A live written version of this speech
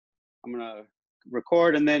I'm gonna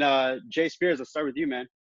record, and then Jay Spears, let's start with you, man.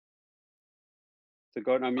 So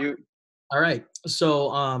go ahead and unmute. All right.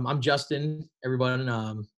 So I'm Justin. Everyone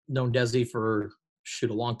known Desi for a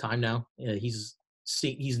long time now. He's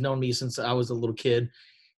known me since I was a little kid.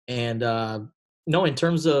 And no, in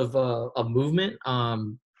terms of movement,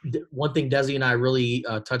 one thing Desi and I really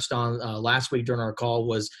touched on last week during our call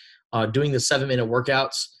was doing the 7-minute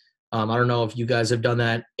workouts. I don't know if you guys have done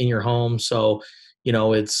that in your home. So,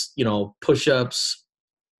 it's, push-ups,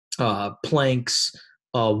 planks,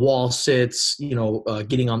 wall sits,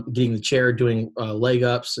 getting the chair, doing leg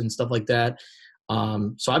ups and stuff like that.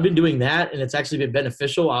 So I've been doing that, and it's actually been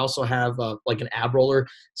beneficial. I also have like an ab roller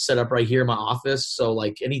set up right here in my office. So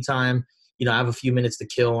like anytime, I have a few minutes to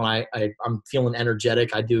kill and I'm feeling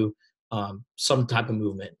energetic, I do some type of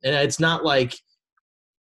movement. And it's not like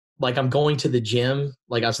I'm going to the gym.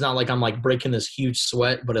 Like it's not like I'm like breaking this huge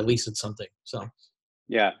sweat, but at least it's something. So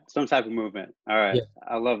yeah, some type of movement. All right. Yeah.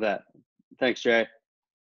 I love that. Thanks, Jay.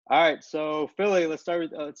 All right, so Philly, let's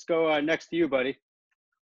go next to you, buddy.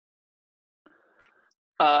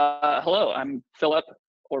 Hello, I'm Philip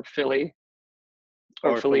or Philly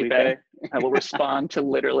or Felipe. I will respond to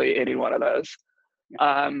literally any one of those.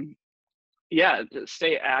 Yeah,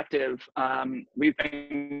 stay active. We've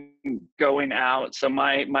been going out. So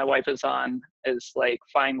my wife is like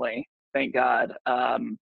finally, thank God,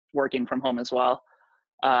 working from home as well.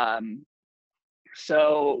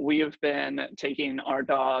 So we have been taking our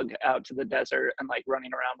dog out to the desert and like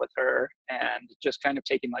running around with her and just kind of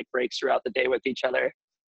taking like breaks throughout the day with each other,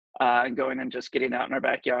 going and just getting out in our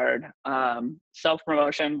backyard.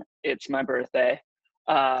 Self-promotion, it's my birthday.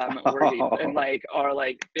 And like our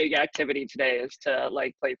like big activity today is to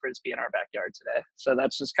like play Frisbee in our backyard today. So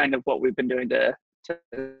that's just kind of what we've been doing to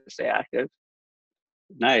stay active.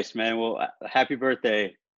 Nice, man. Well, happy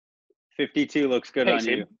birthday. 52 looks good on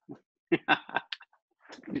you.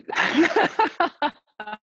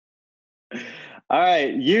 All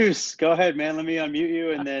right, Yus, go ahead, man. Let me unmute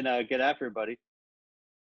you and then get after it, buddy.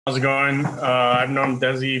 How's it going? I've known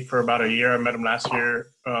Desi for about a year. I met him last year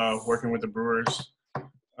working with the Brewers.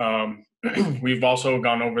 We've also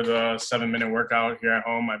gone over the 7-minute workout here at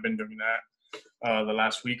home. I've been doing that the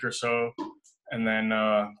last week or so. And then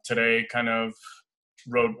today kind of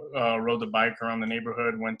rode the bike around the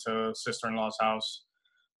neighborhood, went to sister-in-law's house,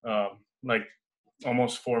 like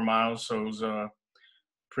almost 4 miles. So it was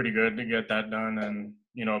pretty good to get that done. And,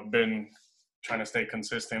 been trying to stay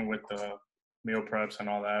consistent with the meal preps and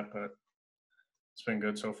all that, but it's been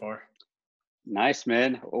good so far. Nice,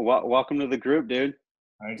 man. Well, welcome to the group, dude.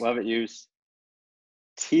 Thanks. Love it, Yus.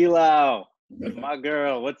 T-Lau, my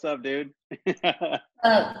girl. What's up, dude?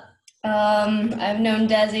 I've known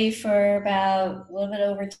Desi for about a little bit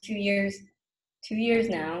over 2 years. 2 years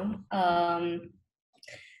now.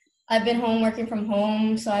 I've been home working from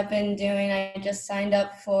home, so I just signed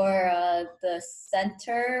up for the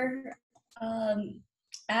Center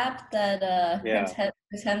app that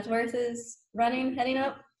Chris Hemsworth is heading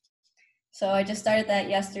up. So I just started that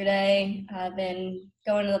yesterday. I've been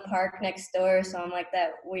going to the park next door, so I'm like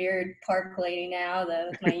that weird park lady now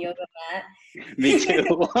with my yoga mat. Me too.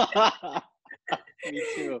 Me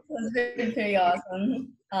too. It's been pretty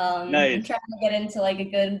awesome. Nice. I'm trying to get into like a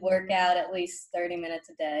good workout, at least 30 minutes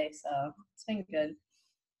a day, so it's been good.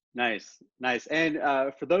 Nice. And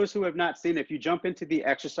for those who have not seen, if you jump into the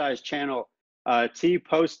exercise channel, T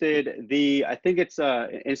posted I think it's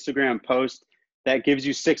an Instagram post that gives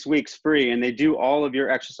you 6 weeks free, and they do all of your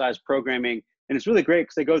exercise programming. And it's really great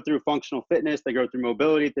because they go through functional fitness, they go through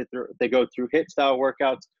mobility, they go through HIIT style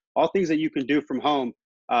workouts, all things that you can do from home.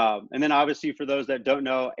 And then obviously for those that don't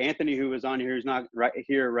know, Anthony, who is on here, who's not right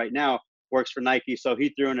here right now, works for Nike. So he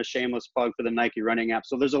threw in a shameless plug for the Nike running app.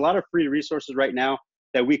 So there's a lot of free resources right now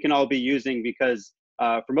that we can all be using because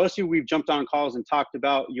for most of you, we've jumped on calls and talked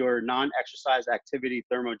about your non-exercise activity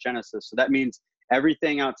thermogenesis. So that means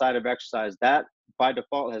everything outside of exercise, that by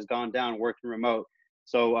default has gone down working remote.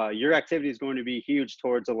 So your activity is going to be huge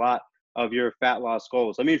towards a lot of your fat loss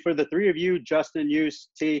goals. I mean, for the three of you, Justin, Yus,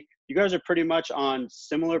 T, you guys are pretty much on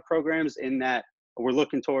similar programs in that we're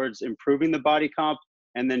looking towards improving the body comp,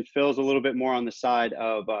 and then Phil's a little bit more on the side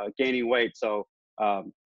of gaining weight. So,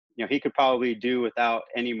 he could probably do without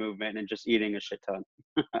any movement and just eating a shit ton.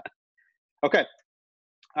 Okay.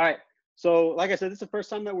 All right. So like I said, this is the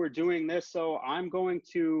first time that we're doing this. So I'm going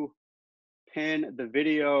to pin the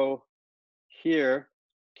video here.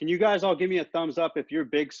 Can you guys all give me a thumbs up if your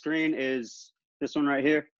big screen is this one right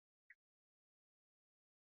here?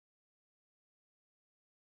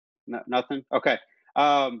 No, nothing? Okay.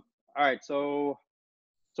 All right. So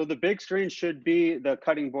the big screen should be the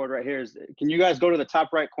cutting board right here. Can you guys go to the top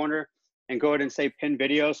right corner and go ahead and say pin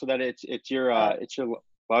video so that it's your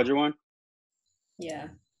larger one? Yeah.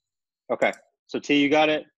 Okay. So T, you got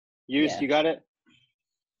it? Use, Yeah. you got it?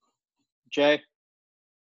 Jay?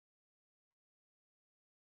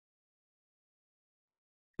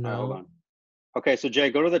 No. All right, hold on. Okay, so Jay,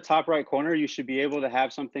 go to the top right corner. You should be able to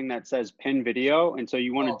have something that says pin video. And so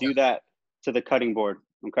you want to do that to the cutting board,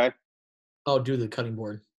 okay? Oh, do the cutting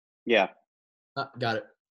board. Yeah. Got it.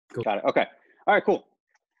 Cool. Got it. Okay. All right, cool.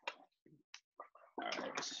 All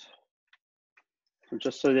right. So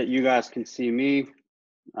just so that you guys can see me.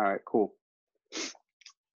 All right, cool.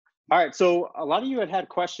 All right, so a lot of you had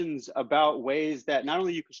questions about ways that not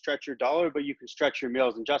only you can stretch your dollar, but you can stretch your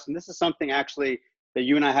meals. And Justin, this is something actually that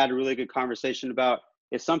you and I had a really good conversation about.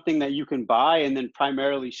 It's something that you can buy and then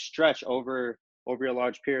primarily stretch over a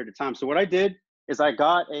large period of time. So what I did is I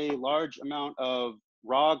got a large amount of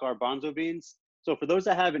raw garbanzo beans. So for those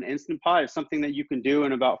that have an Instant Pot, it's something that you can do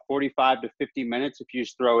in about 45 to 50 minutes if you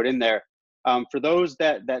just throw it in there. For those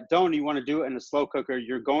that don't, you want to do it in a slow cooker,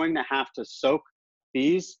 you're going to have to soak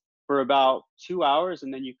these for about 2 hours,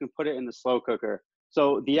 and then you can put it in the slow cooker.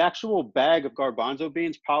 So the actual bag of garbanzo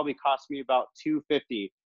beans probably cost me about $2.50.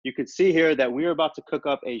 You can see here that we're about to cook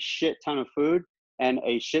up a shit ton of food and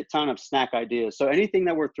a shit ton of snack ideas. So anything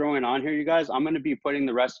that we're throwing on here, you guys, I'm going to be putting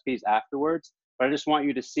the recipes afterwards, but I just want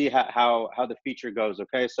you to see how the feature goes.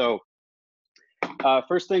 Okay, so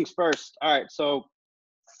first things first. All right, so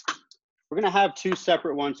we're going to have two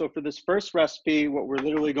separate ones. So for this first recipe, what we're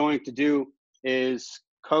literally going to do is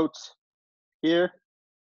coat here,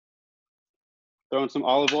 throw in some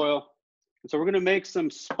olive oil. And so we're gonna make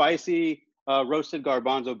some spicy roasted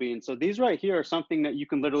garbanzo beans. So these right here are something that you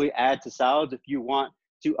can literally add to salads if you want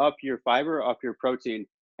to up your fiber, up your protein.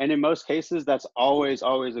 And in most cases, that's always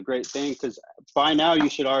a great thing, because by now you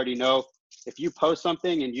should already know if you post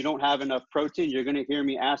something and you don't have enough protein, you're gonna hear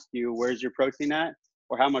me ask you, where's your protein at?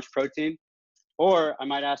 Or how much protein? Or I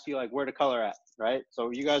might ask you like where to color at, right?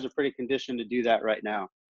 So you guys are pretty conditioned to do that right now.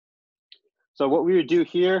 So what we would do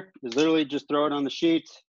here is literally just throw it on the sheet,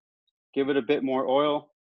 give it a bit more oil.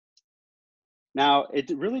 Now,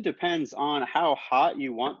 it really depends on how hot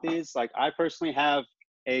you want these. Like I personally have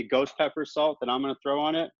a ghost pepper salt that I'm gonna throw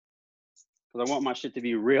on it because I want my shit to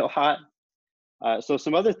be real hot. So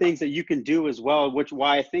some other things that you can do as well,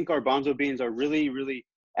 why I think garbanzo beans are really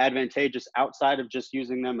advantageous outside of just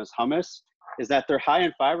using them as hummus, is that they're high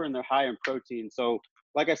in fiber and they're high in protein. So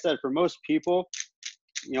like I said, for most people,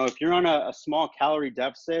 you know, if you're on a small calorie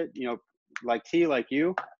deficit, you know, like T, like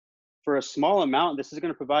you, for a small amount, this is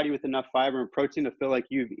going to provide you with enough fiber and protein to feel like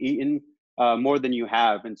you've eaten more than you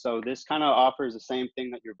have. And so this kind of offers the same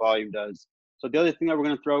thing that your volume does. So the other thing that we're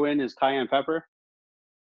going to throw in is cayenne pepper.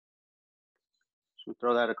 So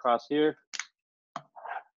throw that across here.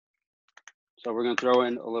 So we're going to throw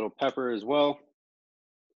in a little pepper as well.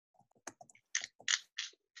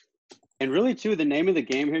 And really, too, the name of the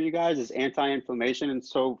game here, you guys, is anti-inflammation. And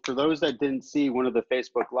so for those that didn't see one of the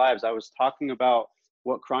Facebook Lives, I was talking about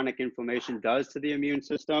what chronic inflammation does to the immune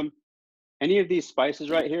system. Any of these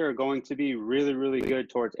spices right here are going to be really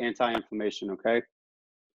good towards anti-inflammation, okay?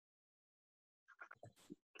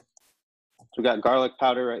 So we got garlic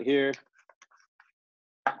powder right here.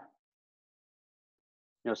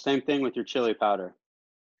 You know, same thing with your chili powder.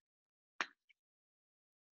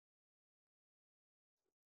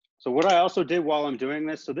 So what I also did while I'm doing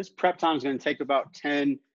this, so this prep time is going to take about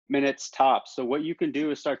 10 minutes tops. So what you can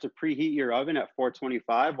do is start to preheat your oven at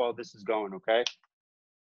 425 while this is going, okay?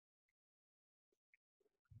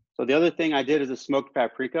 So the other thing I did is a smoked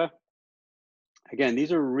paprika. Again,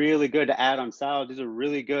 these are really good to add on salad. These are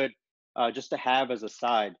really good just to have as a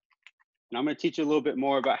side. And I'm going to teach you a little bit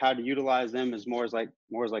more about how to utilize them as more as like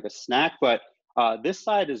a snack. But this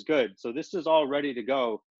side is good. So this is all ready to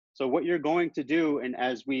go. So what you're going to do, and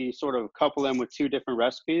as we sort of couple them with two different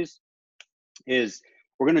recipes, is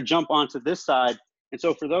we're going to jump onto this side. And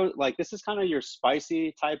so for those, like this is kind of your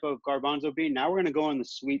spicy type of garbanzo bean. Now we're going to go on the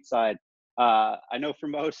sweet side. I know for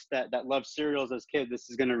most that love cereals as kids, this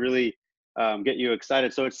is going to really get you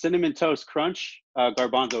excited. So it's Cinnamon Toast Crunch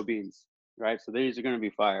garbanzo beans, right? So these are going to be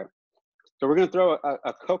fire. So we're going to throw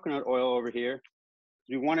a coconut oil over here.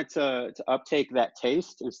 We want it to uptake that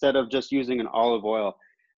taste instead of just using an olive oil.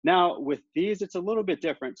 Now with these, it's a little bit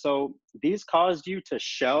different. So these caused you to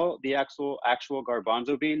shell the actual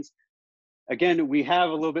garbanzo beans. Again, we have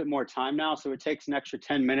a little bit more time now, so it takes an extra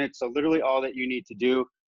 10 minutes. So literally all that you need to do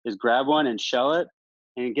is grab one and shell it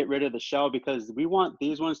and get rid of the shell, because we want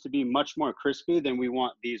these ones to be much more crispy than we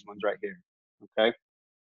want these ones right here, okay?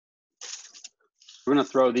 We're gonna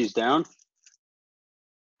throw these down.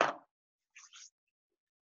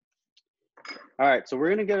 All right, so we're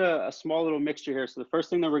gonna get a small little mixture here. So the first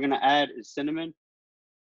thing that we're gonna add is cinnamon.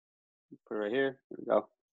 Put it right here, there we go.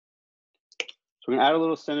 So we're gonna add a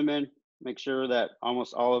little cinnamon, make sure that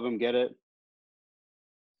almost all of them get it.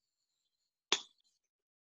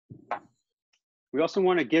 We also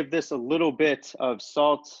wanna give this a little bit of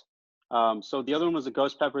salt. So the other one was a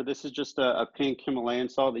ghost pepper. This is just a pink Himalayan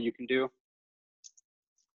salt that you can do.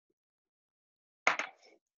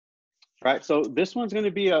 Right, so this one's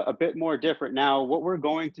gonna be a bit more different. Now, what we're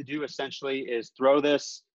going to do essentially is throw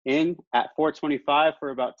this in at 425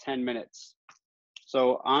 for about 10 minutes.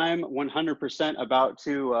 So I'm 100% about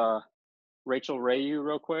to Rachel Ray you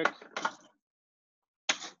real quick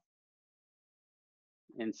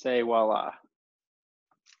and say voila.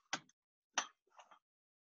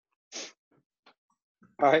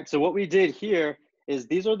 All right, so what we did here is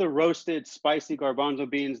these are the roasted spicy garbanzo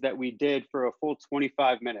beans that we did for a full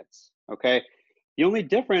 25 minutes, okay? The only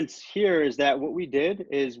difference here is that what we did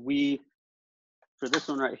is for this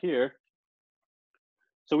one right here,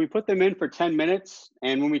 so we put them in for 10 minutes,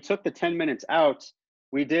 and when we took the 10 minutes out,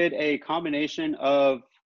 we did a combination of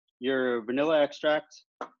your vanilla extract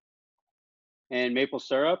and maple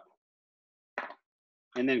syrup,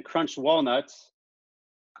 and then crunched walnuts,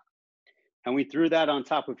 and we threw that on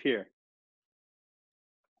top of here.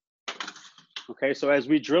 Okay, so as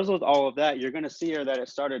we drizzled all of that, you're gonna see here that it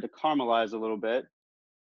started to caramelize a little bit.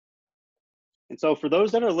 And so for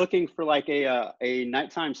those that are looking for like a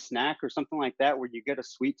nighttime snack or something like that where you get a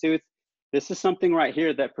sweet tooth, this is something right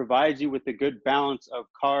here that provides you with a good balance of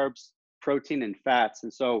carbs, protein, and fats.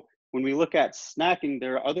 And so when we look at snacking,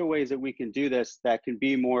 there are other ways that we can do this that can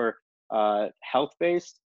be more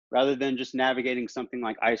health-based rather than just navigating something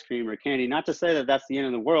like ice cream or candy. Not to say that that's the end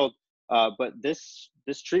of the world, but this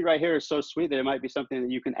treat right here is so sweet that it might be something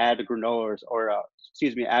that you can add to granola or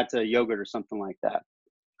excuse me, add to yogurt or something like that.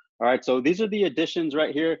 All right, so these are the additions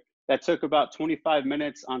right here that took about 25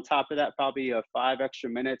 minutes. On top of that, probably 5 extra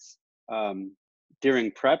minutes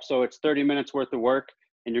during prep. So it's 30 minutes worth of work,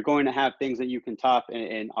 and you're going to have things that you can top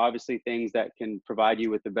and obviously things that can provide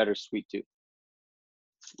you with a better sweet tooth.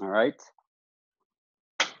 All right.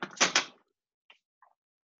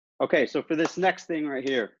 Okay, so for this next thing right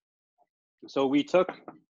here, so we took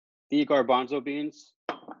the garbanzo beans,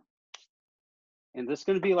 and this is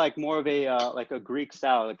going to be like more of a Greek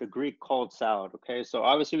salad, like a Greek cold salad. Okay, so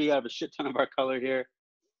obviously we have a shit ton of our color here.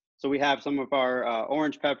 So we have some of our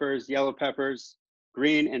orange peppers, yellow peppers,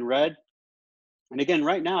 green and red. And again,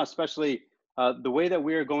 right now, especially the way that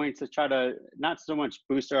we are going to try to not so much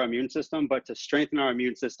boost our immune system, but to strengthen our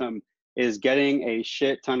immune system is getting a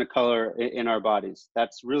shit ton of color in our bodies.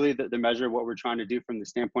 That's really the measure of what we're trying to do from the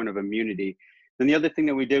standpoint of immunity. Then the other thing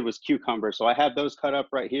that we did was cucumber. So I have those cut up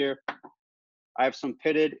right here. I have some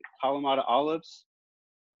pitted Kalamata olives.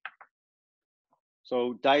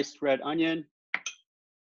 So diced red onion.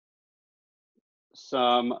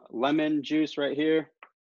 Some lemon juice right here.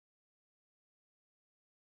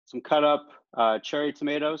 Some cut up cherry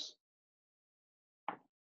tomatoes.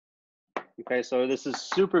 Okay, so this is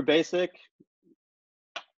super basic.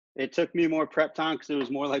 It took me more prep time because it was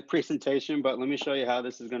more like presentation, but let me show you how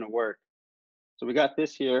this is gonna work. So we got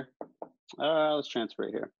this here. Let's transfer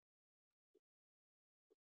it here.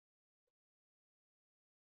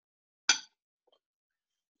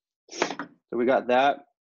 So we got that.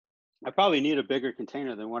 I probably need a bigger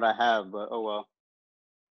container than what I have, but oh well.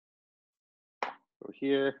 Go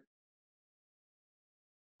here.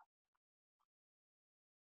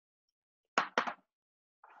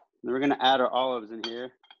 Then we're gonna add our olives in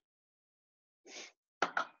here.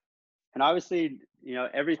 And obviously, you know,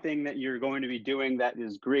 everything that you're going to be doing that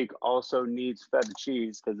is Greek also needs feta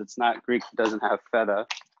cheese because it's not Greek, it doesn't have feta.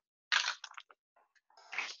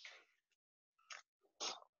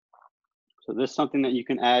 So this is something that you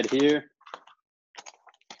can add here.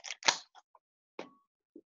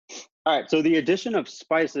 All right, so the addition of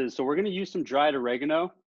spices. So we're gonna use some dried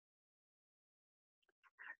oregano.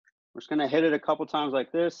 We're just gonna hit it a couple times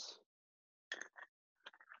like this.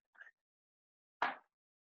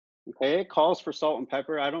 Okay, it calls for salt and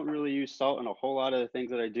pepper. I don't really use salt in a whole lot of the things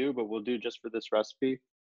that I do, but we'll do just for this recipe.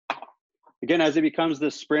 Again, as it becomes the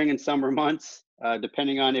spring and summer months,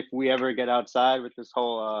 depending on if we ever get outside with this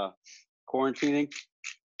whole quarantining.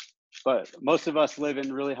 But most of us live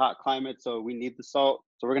in really hot climates, so we need the salt.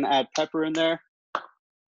 So we're gonna add pepper in there.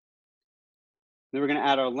 Then we're gonna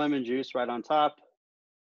add our lemon juice right on top.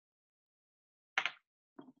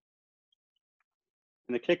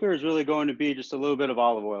 And the kicker is really going to be just a little bit of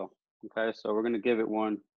olive oil. Okay, so we're gonna give it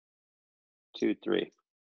 1, 2, 3.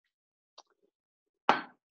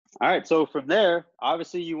 All right, so from there,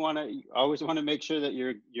 obviously you always want to make sure that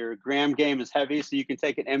your gram game is heavy, so you can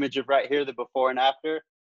take an image of right here, the before and after,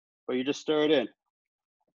 but you just stir it in.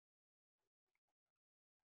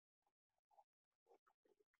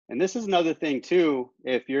 And this is another thing too,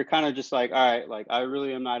 if you're kind of just like, all right, like I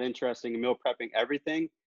really am not interested in meal prepping everything,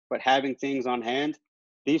 but having things on hand,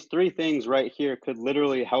 these 3 things right here could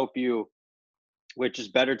literally help you with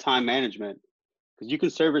just better time management. Because you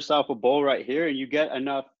can serve yourself a bowl right here and you get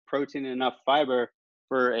enough protein and enough fiber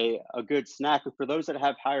for a good snack. And for those that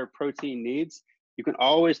have higher protein needs, you can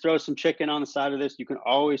always throw some chicken on the side of this. You can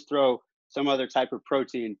always throw some other type of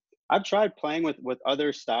protein. I've tried playing with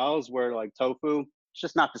other styles where like tofu, it's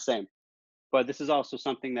just not the same. But this is also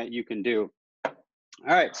something that you can do. All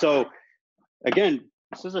right, so again,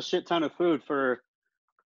 this is a shit ton of food for,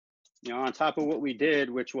 you know, on top of what we did,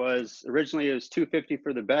 which was originally it was $2.50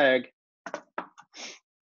 for the bag.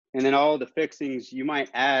 And then all the fixings, you might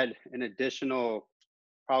add an additional,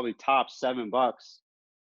 probably top $7.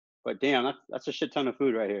 But damn, that's a shit ton of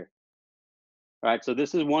food right here. All right, so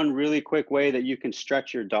this is one really quick way that you can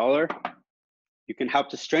stretch your dollar. You can help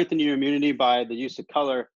to strengthen your immunity by the use of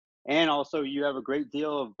color. And also you have a great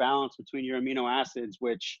deal of balance between your amino acids,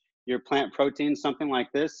 which your plant protein, something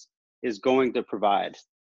like this, is going to provide.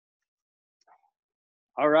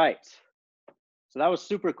 All right, so that was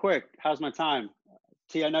super quick. How's my time?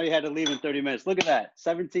 T, I know you had to leave in 30 minutes. Look at that,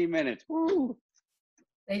 17 minutes. Woo.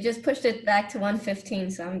 They just pushed it back to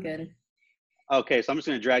 1:15, so I'm good. Okay, so I'm just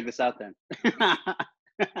gonna drag this out then. I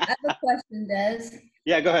have a question, Des.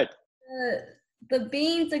 Yeah, go ahead. The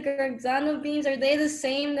beans, the Garbanzo beans, are they the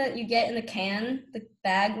same that you get in the can, the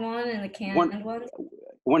bag one and the canned one?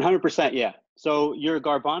 100%, yeah. So your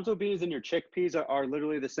garbanzo beans and your chickpeas are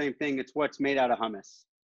literally the same thing. It's what's made out of hummus,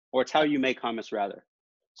 or it's how you make hummus rather.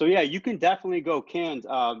 So yeah, you can definitely go canned.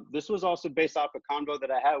 This was also based off a convo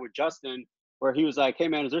that I had with Justin, where he was like, hey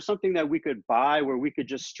man, is there something that we could buy where we could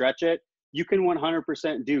just stretch it? You can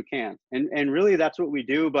 100% do canned. And really that's what we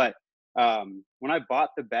do. But when I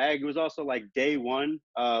bought the bag, it was also like day 1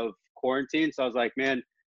 of quarantine. So I was like, man,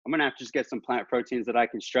 I'm gonna have to just get some plant proteins that I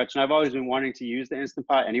can stretch. And I've always been wanting to use the Instant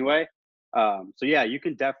Pot anyway. So yeah, you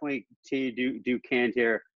can definitely do canned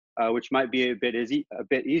here, which might be a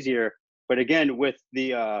bit easier. But again, with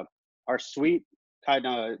the our sweet kind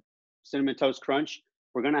of cinnamon toast crunch,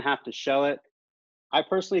 we're gonna have to shell it. I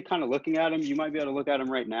personally, kind of looking at them, you might be able to look at them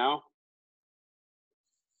right now.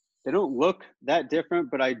 They don't look that different,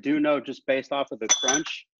 but I do know just based off of the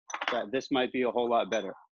crunch that this might be a whole lot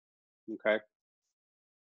better. Okay.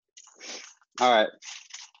 All right.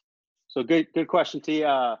 So good question, T.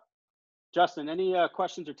 Justin, any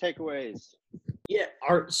questions or takeaways? Yeah.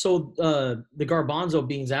 The garbanzo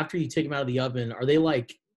beans, after you take them out of the oven, are they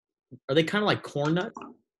kind of like corn nuts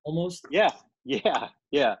almost? Yeah.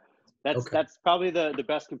 That's probably the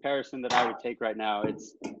best comparison that I would take right now.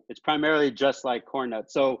 It's primarily just like corn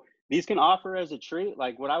nuts. So these can offer as a treat.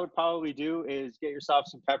 Like what I would probably do is get yourself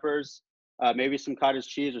some peppers, maybe some cottage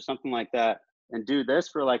cheese or something like that, and do this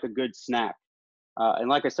for like a good snack. And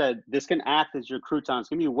like I said, this can act as your crouton. It's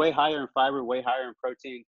gonna be way higher in fiber, way higher in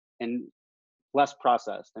protein, and less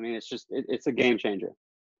processed. I mean, it's a game changer.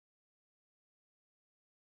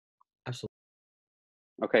 Absolutely.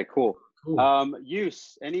 Okay, cool. Cool.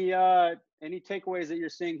 Use any takeaways that you're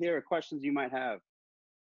seeing here or questions you might have?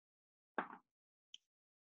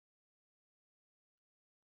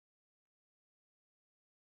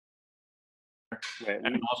 Wait,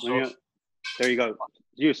 there you go.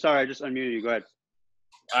 Sorry, I just unmuted you. Go ahead.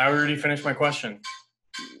 I already finished my question.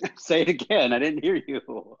 Say it again. I didn't hear you.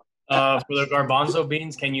 For the garbanzo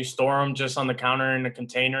beans, can you store them just on the counter in a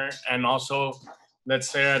container? And also, let's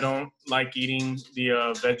say I don't like eating the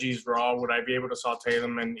veggies raw. Would I be able to saute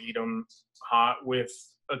them and eat them hot with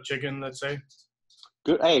a chicken, let's say?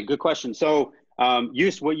 Good. Hey, good question. So,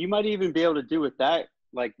 what you might even be able to do with that,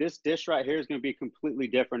 like this dish right here is going to be completely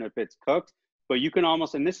different if it's cooked. But you can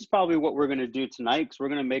almost, and this is probably what we're going to do tonight, because we're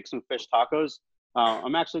going to make some fish tacos.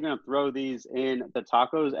 I'm actually going to throw these in the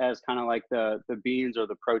tacos as kind of like the beans or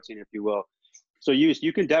the protein, if you will. So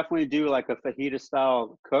you can definitely do like a fajita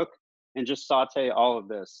style cook and just saute all of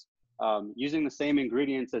this using the same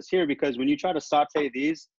ingredients as here, because when you try to saute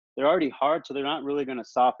these, they're already hard, so they're not really going to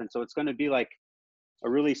soften. So it's going to be like a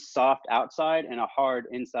really soft outside and a hard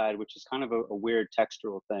inside, which is kind of a weird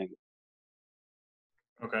textural thing.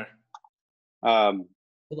 Okay.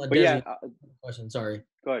 But yeah. Question. Sorry.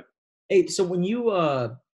 Go ahead. Hey, so when you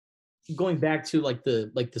going back to like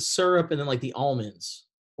the syrup and then like the almonds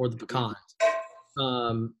or the pecans,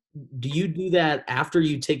 do you do that after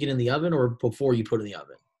you take it in the oven or before you put it in the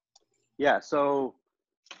oven? Yeah. So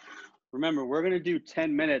remember, we're going to do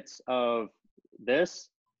 10 minutes of this.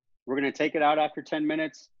 We're going to take it out after 10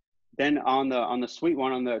 minutes. Then on the sweet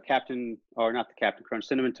one, on the Captain, or not the Captain Crunch,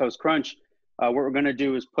 Cinnamon Toast Crunch, what we're going to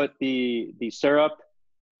do is put the syrup,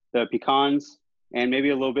 the pecans, and maybe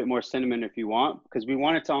a little bit more cinnamon if you want, because we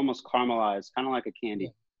want it to almost caramelize, kind of like a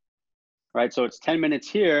candy. Right? So it's 10 minutes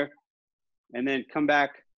here, and then come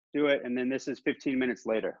back, do it, and then this is 15 minutes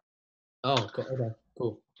later. Oh, cool. Okay,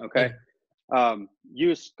 cool. Okay.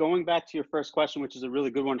 Going back to your first question, which is a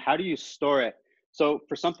really good one, how do you store it? So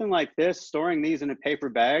for something like this, storing these in a paper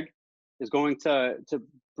bag is going to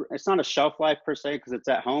it's not a shelf life per se because it's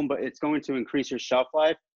at home, but it's going to increase your shelf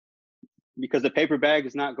life because the paper bag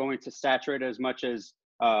is not going to saturate as much as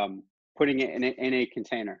putting it in a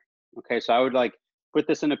container. Okay, so I would like put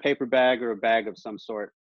this in a paper bag or a bag of some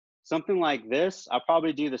sort. Something like this, I'll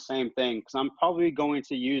probably do the same thing because I'm probably going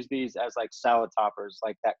to use these as like salad toppers,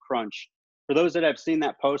 like that crunch. For those that have seen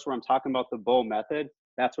that post where I'm talking about the bowl method,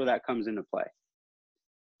 that's where that comes into play.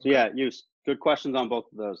 So yeah, good questions on both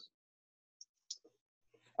of those.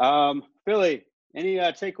 Philly, any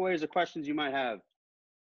takeaways or questions you might have?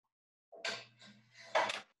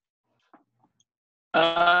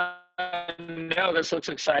 No, this looks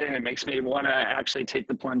exciting. It makes me want to actually take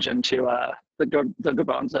the plunge into the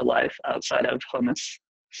garbanzo life outside of hummus.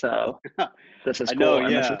 So this is cool. Know,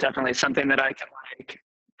 and this is definitely something that I can like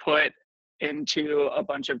put into a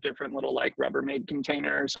bunch of different little like Rubbermaid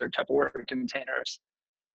containers or Tupperware containers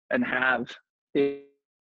and have,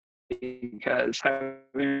 because having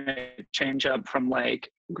it change up from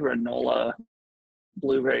like granola,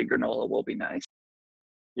 blueberry granola will be nice.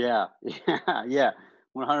 Yeah,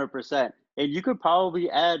 100%. And you could probably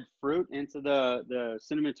add fruit into the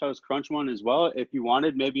Cinnamon Toast Crunch one as well if you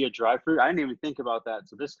wanted, maybe a dry fruit. I didn't even think about that.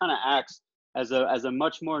 So this kind of acts as a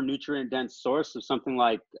much more nutrient dense source of something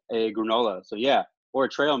like a granola. So yeah, or a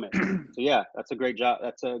trail mix. So yeah, that's a great job.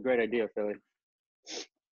 That's a great idea, Philly.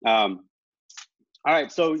 All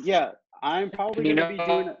right, so yeah, I'm probably going to be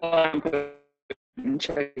doing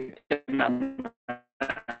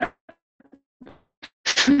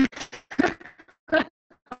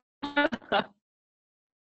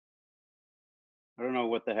I don't know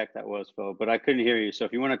what the heck that was, Phil, but I couldn't hear you. So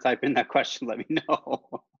if you want to type in that question, let me know.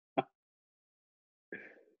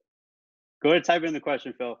 Go ahead and type in the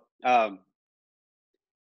question, Phil.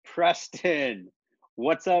 Preston,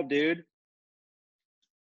 what's up, dude?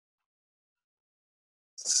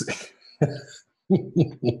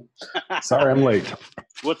 Sorry, I'm late.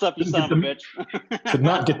 What's up, you son of a bitch? Could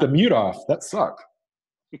not get the mute off. That sucked.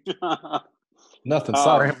 Nothing.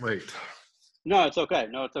 Sorry, I'm late. No, it's okay.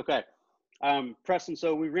 No, it's okay. Preston,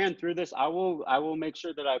 so we ran through this. I will make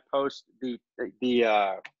sure that I post the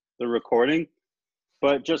recording.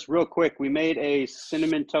 But just real quick, we made a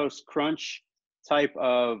Cinnamon Toast Crunch type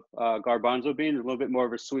of garbanzo bean, a little bit more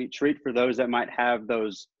of a sweet treat for those that might have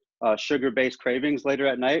those sugar-based cravings later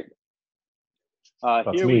at night.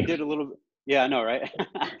 Here we did a little, yeah, I know, right?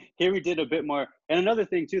 Here we did a bit more. And another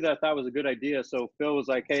thing too that I thought was a good idea. So Phil was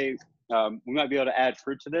like, hey, we might be able to add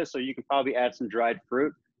fruit to this. So you can probably add some dried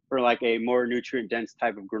fruit for like a more nutrient dense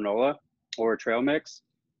type of granola or a trail mix.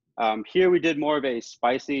 Here we did more of a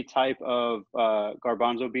spicy type of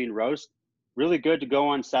garbanzo bean roast. Really good to go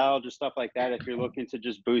on salad or stuff like that if you're looking to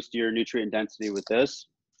just boost your nutrient density with this.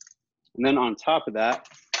 And then on top of that,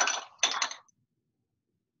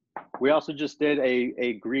 we also just did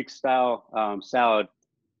a Greek style salad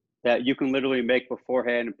that you can literally make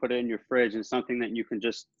beforehand and put it in your fridge, and something that you can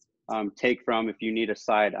just take from if you need a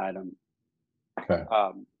side item. Okay.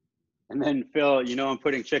 And then Phil, you know I'm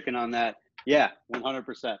putting chicken on that. Yeah,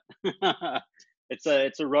 100%.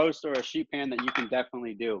 It's a roast or a sheet pan that you can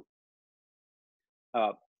definitely do.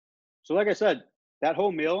 So like I said, that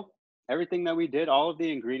whole meal, everything that we did, all of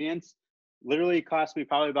the ingredients, literally cost me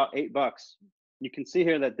probably about $8. You can see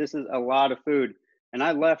here that this is a lot of food, and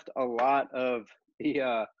I left a lot of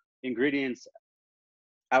the ingredients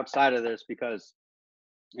outside of this because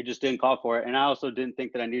it just didn't call for it. And I also didn't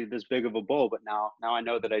think that I needed this big of a bowl, but now I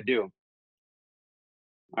know that I do.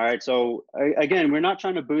 All right, so again, we're not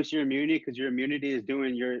trying to boost your immunity because your immunity is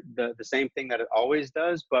doing the same thing that it always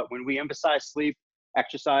does. But when we emphasize sleep,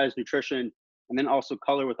 exercise, nutrition, and then also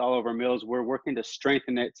color with all of our meals, we're working to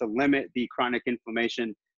strengthen it to limit the chronic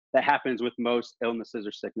inflammation that happens with most illnesses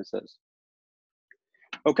or sicknesses.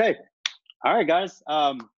 Okay, all right, guys.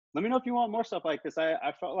 Let me know if you want more stuff like this.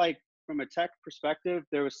 I felt like from a tech perspective,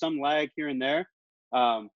 there was some lag here and there,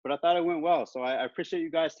 but I thought it went well. So I appreciate you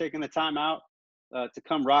guys taking the time out to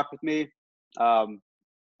come rock with me.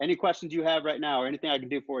 Any questions you have right now or anything I can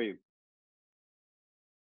do for you?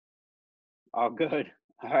 All good.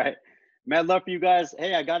 All right. Mad love for you guys.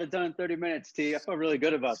 Hey, I got it done in 30 minutes, T. I feel really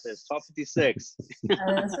good about this. 12:56. This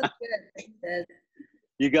was good.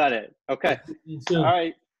 You got it. Okay. Soon. All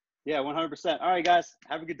right. Yeah, 100%. All right, guys.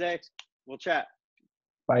 Have a good day. We'll chat.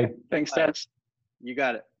 Bye. Thanks, Bye. Des. You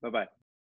got it. Bye-bye.